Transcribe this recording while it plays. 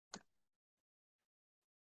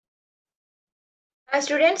Hi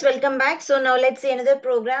students, welcome back. So now let's see another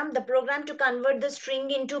program. The program to convert the string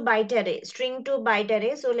into byte array. String to byte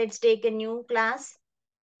array. So let's take a new class.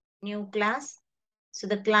 New class. So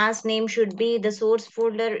the class name should be, the source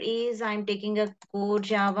folder is, I'm taking a core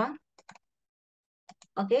Java.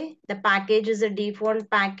 Okay. The package is a default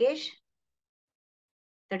package.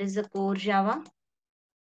 That is the core Java.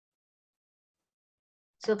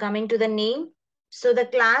 So coming to the name. So the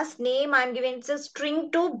class name I'm giving, it's a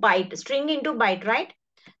string to byte. String into byte, right?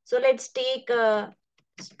 So let's take a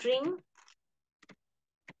string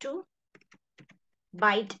to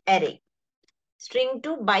byte array. String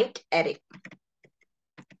to byte array.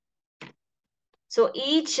 So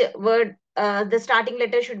each word, the starting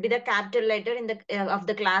letter should be the capital letter in the of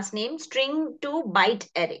the class name. String to byte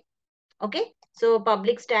array. Okay. So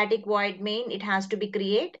public static void main, it has to be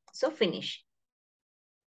create. So finish.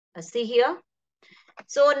 See here.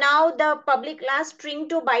 So now the public class string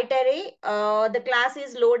to byte array, the class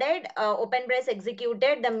is loaded, open brace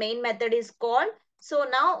executed, the main method is called. So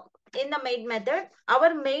now in the main method,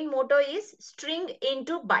 our main motto is string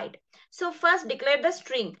into byte. So first declare the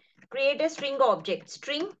string, create a string object.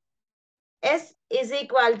 String S is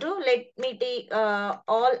equal to, let me take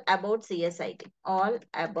all about CSIT, all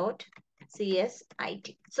about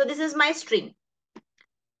CSIT. So this is my string.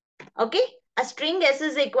 Okay, a string S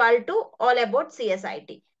is equal to all about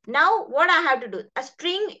CSIT. Now what I have to do? A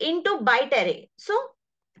string into byte array. So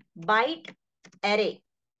byte array,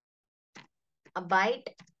 a byte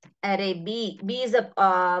array B is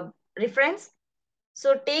a reference.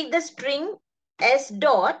 So take the string S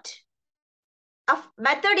dot, a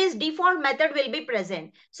method is default method will be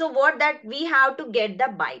present. So what that we have to get the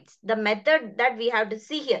bytes, the method that we have to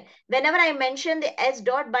see here. Whenever I mention the S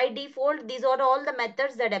dot, by default, these are all the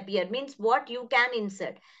methods that appear, means what you can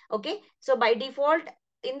insert. Okay. So by default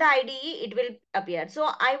in the IDE, it will appear. So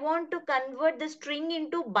I want to convert the string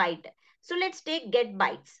into byte. So let's take get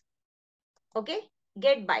bytes. Okay.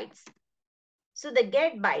 Get bytes. So the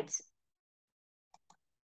get bytes.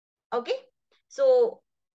 Okay. So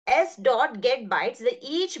S dot get bytes, the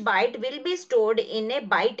each byte will be stored in a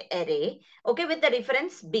byte array, okay, with the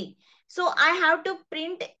reference B. So I have to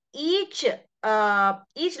print each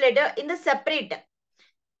letter in the separate.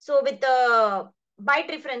 So with the byte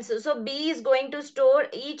references, so B is going to store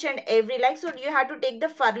each and every, like, so you have to take the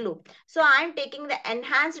for loop. So I'm taking the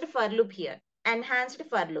enhanced for loop here. Enhanced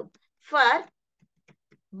for loop. For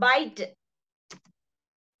byte,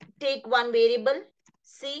 take one variable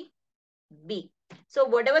C, B. So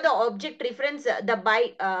whatever the object reference, the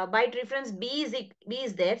byte reference B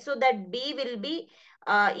is there. So that B will be,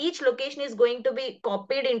 each location is going to be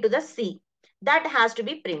copied into the C. That has to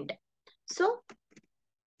be print. So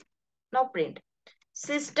now print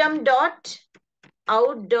system dot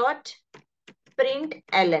out dot print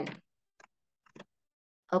ln.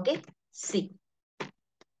 Okay, C.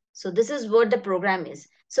 So this is what the program is.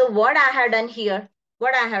 So what I have done here,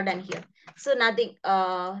 So nothing,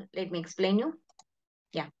 let me explain you.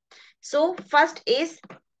 Yeah. So first is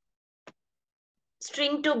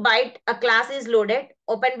string to byte, a class is loaded,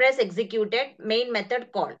 open brace executed, main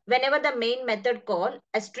method call. Whenever the main method call,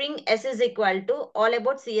 a string S is equal to all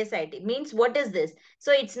about CSIT. Means what is this?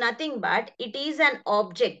 So it's nothing but it is an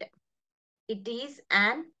object. It is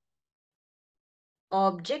an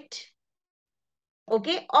object,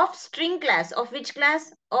 okay, of string class. Of which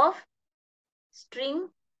class? Of string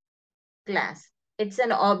class. It's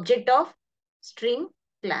an object of string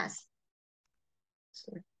class.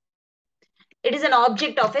 So it is an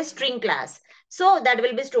object of a string class. So that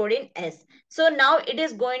will be stored in S. So now it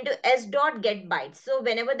is going to S dot get bytes. So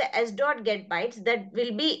whenever the S dot get bytes, that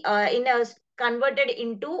will be in a converted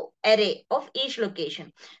into array of each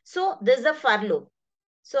location. So this is a for loop.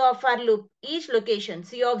 So a for loop, each location,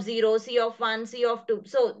 C of 0, C of 1, C of 2.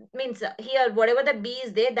 So means here, whatever the B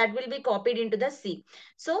is there, that will be copied into the C.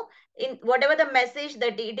 So in whatever the message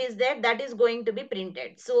that it is there, that is going to be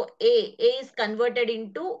printed. So A is converted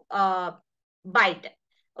into byte.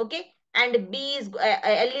 Okay. And B is,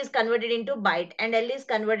 L is converted into byte and L is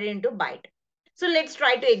converted into byte. So let's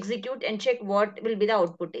try to execute and check what will be the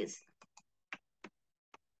output is.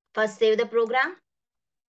 First save the program.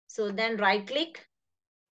 So then right click,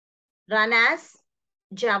 run as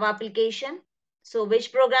Java application. So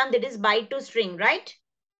which program? That is byte to string, right?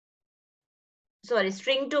 Sorry,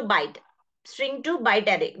 string to byte. String to byte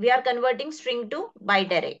array. We are converting string to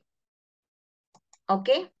byte array.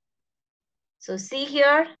 Okay. So see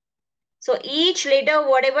here. So each letter,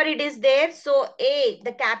 whatever it is there. So A,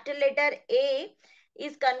 the capital letter A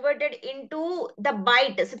is converted into the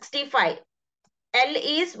byte 65. L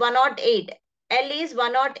is 108. L is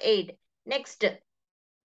 108. Next,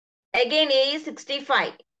 Again, A is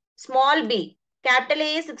 65. Small b. Capital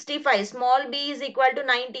A is 65. Small b is equal to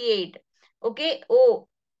 98. Okay. O.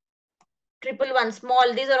 111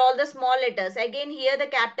 small, these are all the small letters. Again here the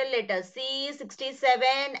capital letters, C is 67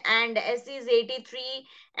 and S is 83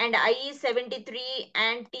 and I is 73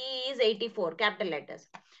 and T is 84, capital letters.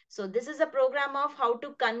 So this is a program of how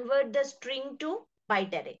to convert the string to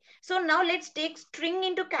byte array. So now let's take string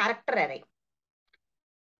into character array.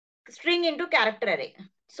 String into character array.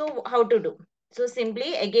 So how to do? So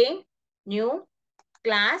simply again new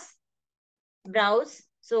class browse.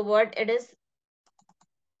 So what it is,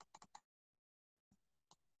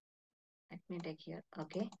 let me take here.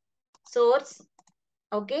 Okay, source.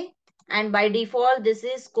 Okay, and by default this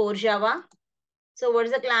is core Java. So what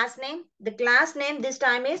is the class name? The class name this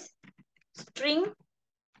time is string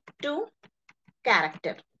to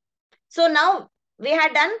character. So now we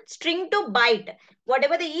had done string to byte.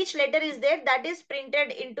 Whatever the each letter is there, that is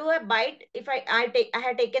printed into a byte. If I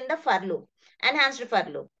had taken the for loop, enhanced for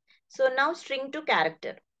loop. So now string to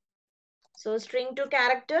character. So string to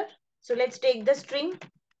character. So let's take the string.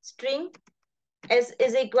 String S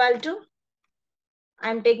is equal to,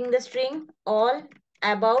 I'm taking the string all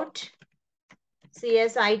about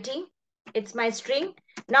CSIT. It's my string.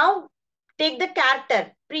 Now take the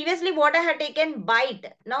character. Previously what I had taken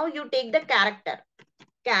byte. Now you take the character.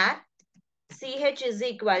 Char ch is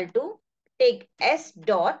equal to, take s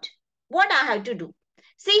dot. What I have to do?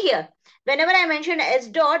 See here. Whenever I mention s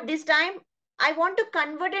dot, this time I want to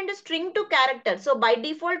convert into string to character. So by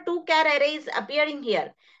default, two char array is appearing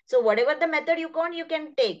here. So whatever the method you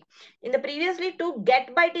can take. In the previously two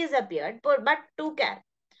get byte is appeared, but two char.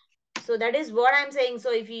 So that is what I'm saying.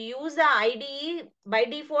 So if you use the IDE, by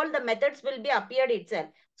default, the methods will be appeared itself.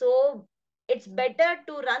 So it's better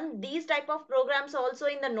to run these type of programs also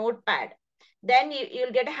in the notepad. Then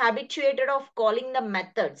you'll get habituated of calling the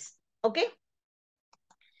methods. Okay.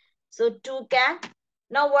 So to char.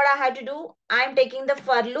 Now what I had to do, I'm taking the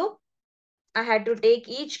for loop. I had to take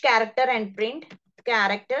each character and print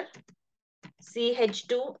character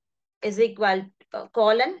ch2 is equal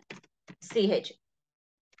colon ch.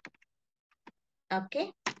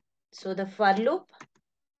 Okay. So the for loop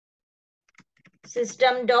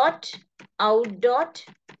system dot out dot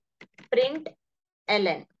print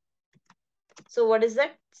ln. So what is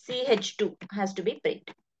that? ch2 has to be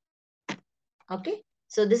print. Okay.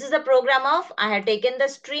 So this is the program of, I had taken the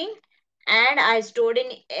string and I stored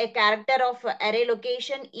in a character of array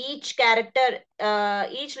location. Each character,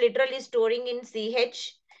 each literal is storing in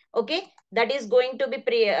ch. Okay. That is going to be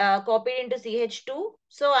copied into ch2.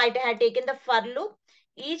 So I had taken the for loop.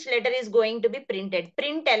 Each letter is going to be printed.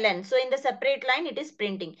 Print ln. So in the separate line, it is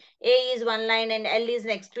printing. A is one line and L is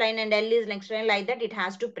next line and L is next line. Like that, it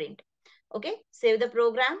has to print. Okay. Save the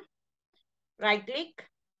program. Right click.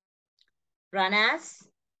 Run as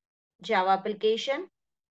Java application.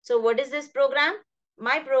 So what is this program?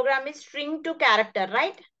 My program is string to character,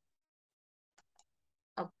 right?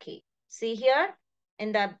 Okay. See here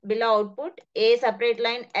in the below output, A separate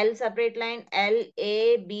line, L separate line, L,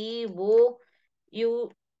 A, B, O,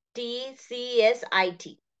 U, T, C, S, I,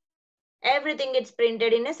 T. Everything gets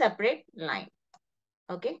printed in a separate line.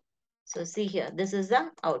 Okay. So see here, this is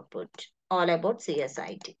the output, all about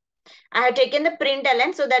CSIT. I have taken the print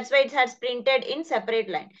ln, so that's why it has printed in separate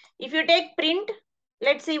line. If you take print,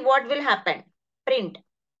 let's see what will happen. Print.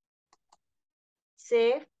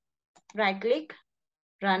 Save. Right click.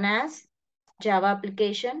 Run as Java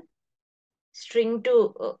application. String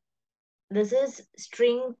to, this is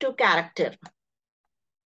string to character.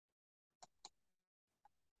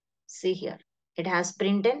 See here. It has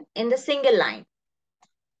printed in the single line.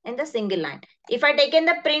 In the single line. If I taken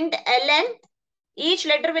the print ln, each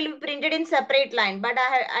letter will be printed in separate line, but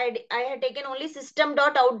I had taken only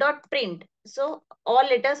system.out.print. So all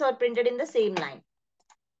letters are printed in the same line.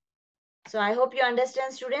 So I hope you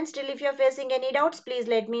understand, students. Still, if you're facing any doubts, please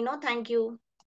let me know. Thank you.